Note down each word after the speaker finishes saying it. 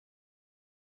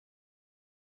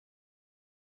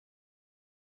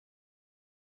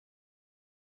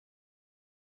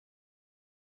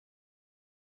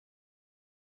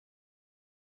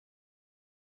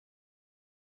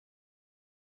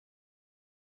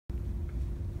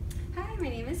my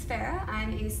name is Farah.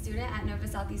 I'm a student at Nova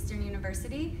Southeastern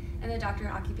University in the Doctor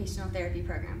of Occupational Therapy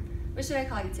program. What should I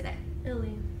call you today?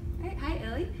 Illy. All right, hi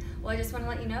Illy. Well, I just want to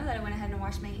let you know that I went ahead and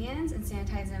washed my hands and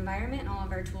sanitized the environment and all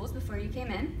of our tools before you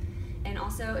came in. And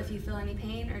also, if you feel any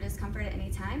pain or discomfort at any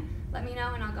time, let me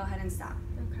know and I'll go ahead and stop.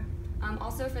 Okay.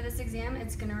 Also, for this exam,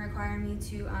 it's going to require me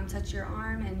to touch your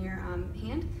arm and your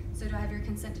hand. So do I have your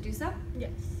consent to do so?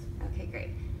 Yes. Okay, great.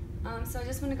 So I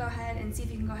just want to go ahead and see if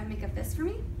you can go ahead and make a fist for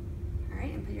me. All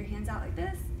right, and put your hands out like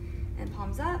this, and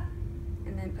palms up,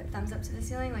 and then put thumbs up to the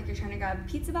ceiling like you're trying to grab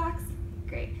a pizza box.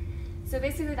 Great. So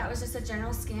basically that was just a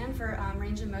general scan for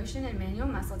range of motion and manual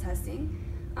muscle testing.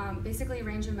 Basically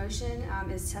range of motion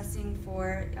is testing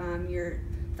for your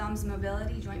thumb's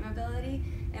mobility, joint mobility,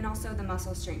 and also the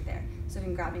muscle strength there. So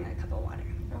even grabbing a cup of water.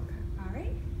 Okay. All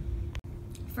right.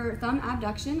 For thumb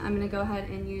abduction, I'm going to go ahead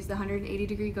and use the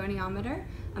 180-degree goniometer.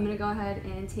 I'm going to go ahead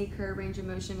and take her range of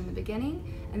motion in the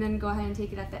beginning, and then go ahead and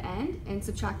take it at the end and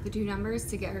subtract the two numbers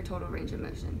to get her total range of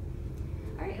motion.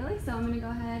 All right, Illy, so I'm going to go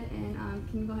ahead and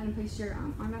can you go ahead and place your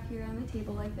arm up here on the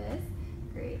table like this?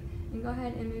 Great. And go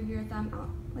ahead and move your thumb out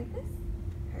like this.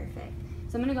 Perfect.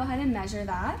 So I'm going to go ahead and measure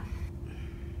that.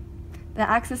 The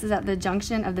axis is at the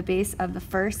junction of the base of the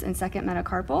first and second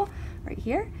metacarpal, right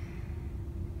here.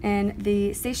 And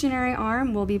the stationary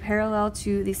arm will be parallel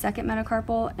to the second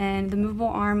metacarpal, and the movable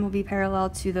arm will be parallel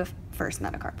to the first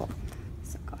metacarpal.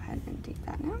 So go ahead and take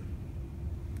that now.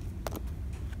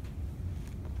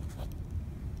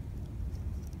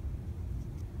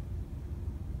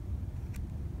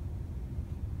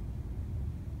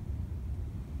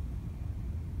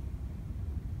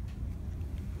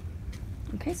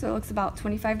 Okay, so it looks about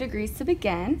 25 degrees to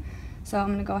begin. So I'm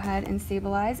going to go ahead and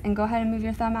stabilize, and go ahead and move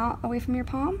your thumb out away from your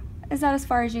palm. Is that as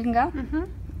far as you can go? Mm-hmm.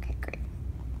 Okay, great.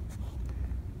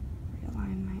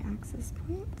 Realign my axis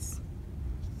points.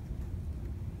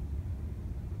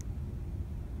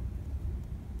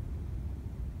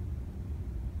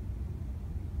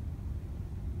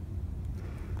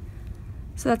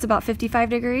 So that's about 55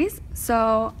 degrees.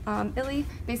 So Illy,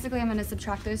 basically I'm going to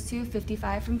subtract those two,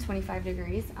 55 from 25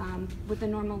 degrees. With the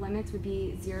normal limits would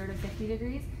be 0 to 50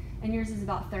 degrees. And yours is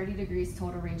about 30 degrees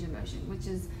total range of motion, which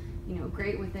is,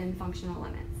 great within functional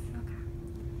limits.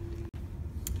 Okay.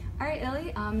 All right,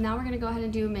 Illy, now we're going to go ahead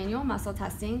and do manual muscle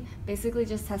testing, basically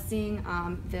just testing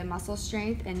the muscle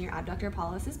strength in your abductor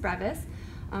pollicis brevis.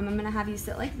 I'm going to have you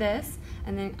sit like this,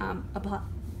 and then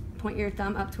point your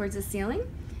thumb up towards the ceiling,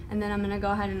 and then I'm going to go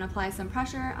ahead and apply some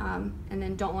pressure, and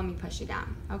then don't let me push you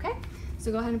down, okay?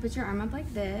 So go ahead and put your arm up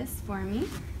like this for me.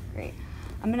 Great.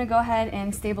 I'm going to go ahead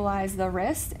and stabilize the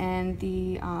wrist and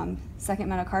the second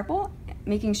metacarpal,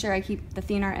 making sure I keep the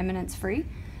thenar eminence free.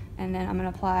 And then I'm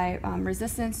going to apply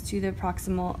resistance to the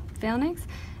proximal phalanx,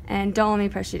 and don't let me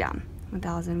push you down.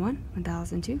 1001,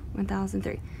 1002,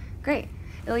 1003. Great.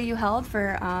 Illy, you held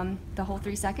for the whole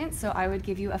 3 seconds, so I would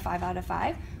give you a 5 out of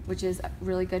 5, which is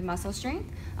really good muscle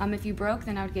strength. If you broke,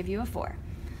 then I would give you a 4.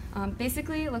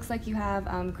 Basically, it looks like you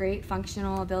have great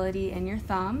functional ability in your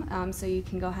thumb, so you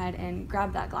can go ahead and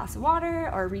grab that glass of water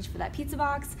or reach for that pizza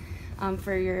box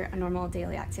for your normal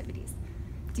daily activities.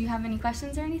 Do you have any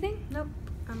questions or anything? Nope,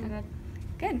 I'm good.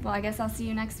 Good. Well, I guess I'll see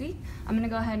you next week. I'm going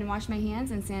to go ahead and wash my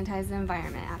hands and sanitize the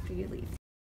environment after you leave.